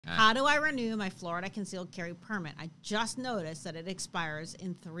How do I renew my Florida concealed carry permit? I just noticed that it expires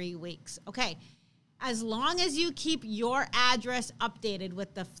in 3 weeks. Okay, as long as you keep your address updated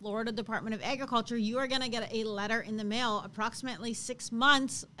with the Florida Department of Agriculture, you are going to get a letter in the mail approximately 6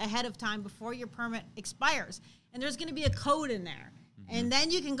 months ahead of time before your permit expires. And there's going to be a code in there. Mm-hmm. And then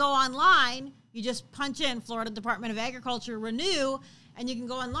you can go online. You just punch in Florida Department of Agriculture renew, and you can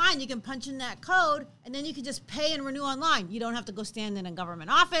go online, you can punch in that code, and then you can just pay and renew online. You don't have to go stand in a government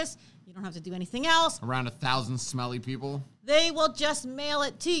office. You don't have to do anything else. Around 1,000 smelly people. They will just mail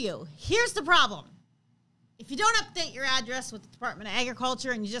it to you. Here's the problem. If you don't update your address with the Department of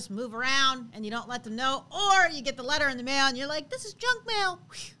Agriculture and you just move around and you don't let them know, or you get the letter in the mail and you're like, this is junk mail,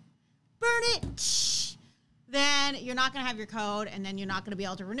 burn it, then you're not going to have your code, and then you're not going to be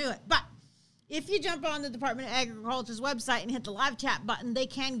able to renew it. But if you jump on the Department of Agriculture's website and hit the live chat button, they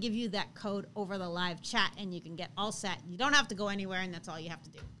can give you that code over the live chat, and you can get all set. You don't have to go anywhere, and that's all you have to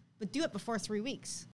do. But do it before 3 weeks.